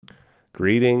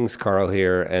Greetings, Carl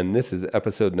here, and this is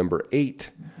episode number 8.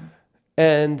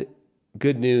 And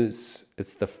good news,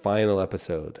 it's the final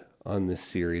episode on this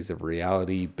series of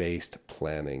reality-based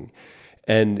planning.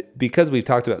 And because we've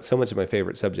talked about so much of my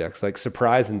favorite subjects, like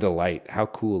surprise and delight, how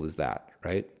cool is that,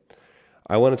 right?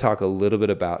 I want to talk a little bit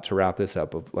about, to wrap this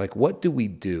up, of like, what do we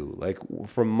do? Like,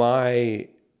 from my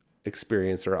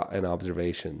experience and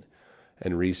observation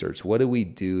and research, what do we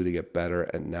do to get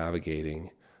better at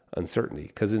navigating uncertainty?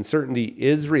 Because uncertainty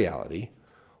is reality.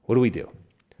 What do we do?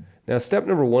 Now, step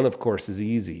number 1, of course, is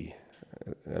easy.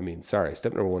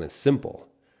 Step number 1 is simple.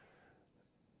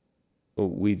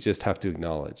 We just have to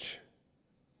acknowledge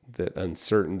that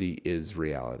uncertainty is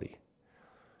reality.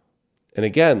 And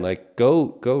again, like,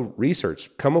 go research,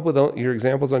 come up with your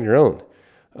examples on your own.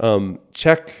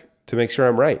 Check to make sure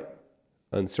I'm right.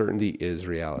 Uncertainty is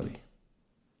reality,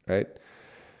 right?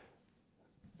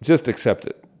 Just accept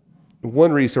it.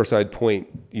 One resource I'd point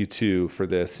you to for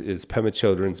this is Pema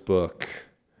Chodron's book,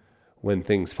 When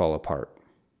Things Fall Apart.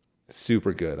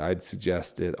 Super good. I'd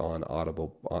suggest it on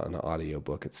Audible, on an audio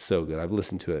book. It's so good. I've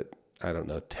listened to it,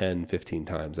 10, 15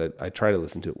 times. I try to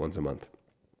listen to it once a month.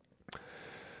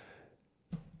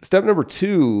 Step number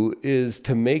 2 is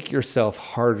to make yourself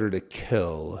harder to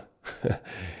kill.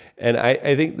 And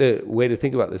I think the way to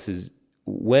think about this is,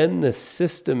 when the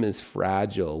system is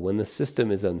fragile, when the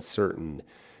system is uncertain,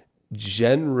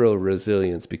 general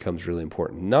resilience becomes really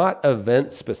important. Not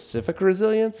event-specific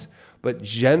resilience, but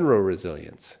general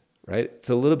resilience, right? It's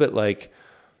a little bit like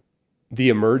the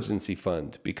emergency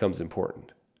fund becomes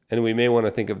important. And we may want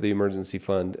to think of the emergency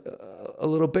fund a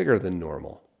little bigger than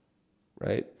normal,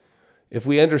 right? If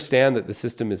we understand that the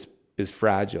system is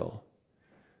fragile,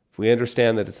 if we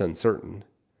understand that it's uncertain,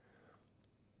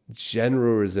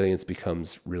 general resilience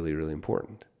becomes really, really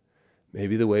important.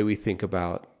 Maybe the way we think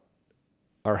about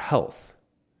our health,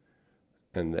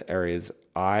 and the areas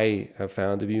I have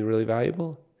found to be really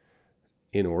valuable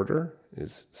in order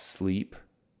is sleep,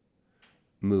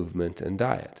 movement, and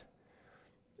diet.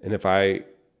 And if I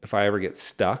ever get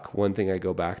stuck, one thing I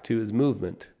go back to is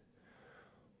movement,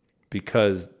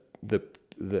 because the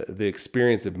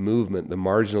experience of movement, the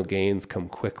marginal gains come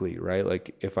quickly, right?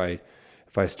 Like if I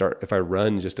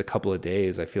run just a couple of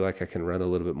days, I feel like I can run a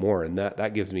little bit more, and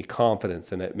that gives me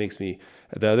confidence, and it makes me.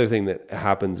 The other thing that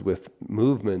happens with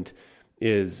movement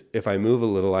is, if I move a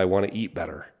little, I want to eat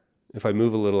better. If I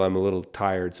move a little, I'm a little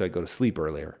tired, so I go to sleep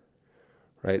earlier,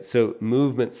 right? So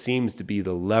movement seems to be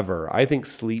the lever. I think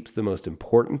sleep's the most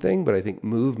important thing, but I think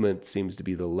movement seems to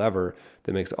be the lever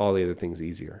that makes all the other things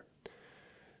easier.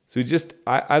 So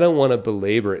I don't want to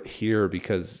belabor it here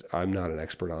because I'm not an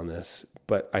expert on this,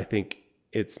 but I think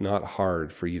it's not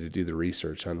hard for you to do the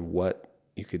research on what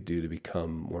you could do to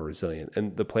become more resilient.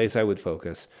 And the place I would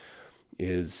focus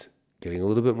is getting a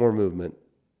little bit more movement,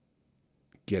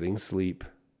 getting sleep.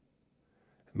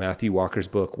 Matthew Walker's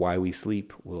book, Why We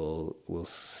Sleep, will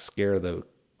scare the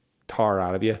tar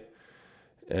out of you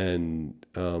and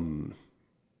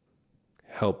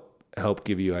help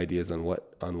give you ideas on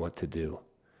what to do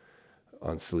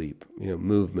on sleep.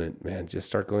 Movement, man, just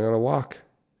start going on a walk.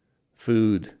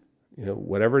 Food,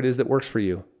 whatever it is that works for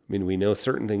you. I mean, we know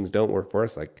certain things don't work for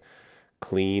us, like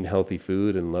clean, healthy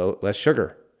food and less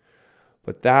sugar.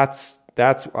 But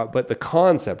but the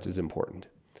concept is important.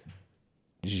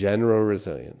 General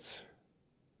resilience.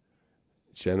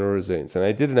 And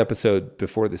I did an episode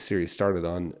before this series started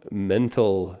on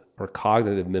mental or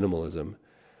cognitive minimalism.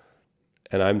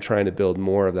 And I'm trying to build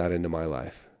more of that into my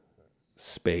life.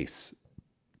 Space,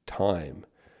 time.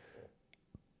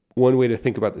 One way to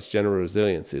think about this general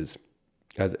resilience is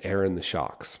as air in the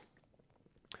shocks.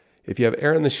 If you have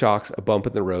air in the shocks, a bump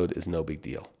in the road is no big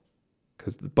deal,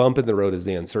 because the bump in the road is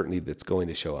the uncertainty that's going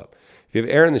to show up. If you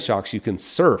have air in the shocks, you can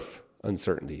surf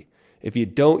uncertainty. If you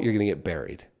don't, you're going to get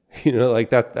buried.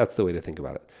 That's the way to think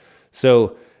about it.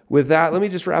 So with that, let me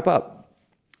just wrap up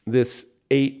this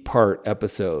 8-part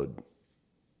episode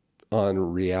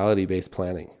on reality-based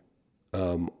planning.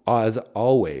 As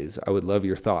always, I would love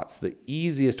your thoughts. The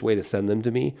easiest way to send them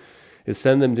to me is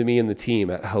send them to me and the team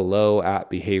at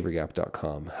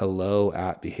hello@behaviorgap.com.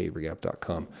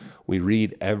 hello@behaviorgap.com. We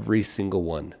read every single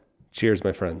one. Cheers,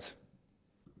 my friends.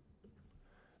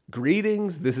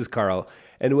 Greetings, this is Carl,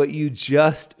 and what you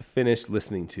just finished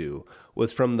listening to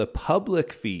was from the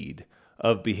public feed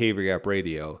of Behavior Gap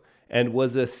Radio, and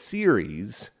was a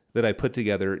series that I put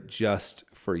together just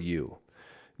for you.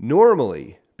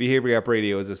 Normally, Behavior Gap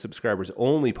Radio is a subscribers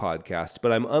only podcast,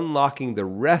 but I'm unlocking the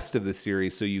rest of the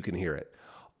series so you can hear it.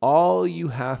 All you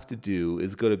have to do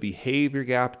is go to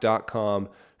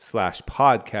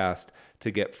behaviorgap.com/podcast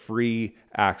to get free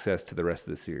access to the rest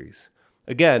of the series.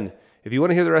 Again, If you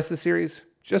want to hear the rest of the series,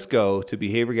 just go to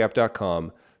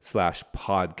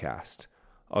behaviorgap.com/podcast.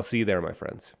 I'll see you there, my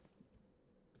friends.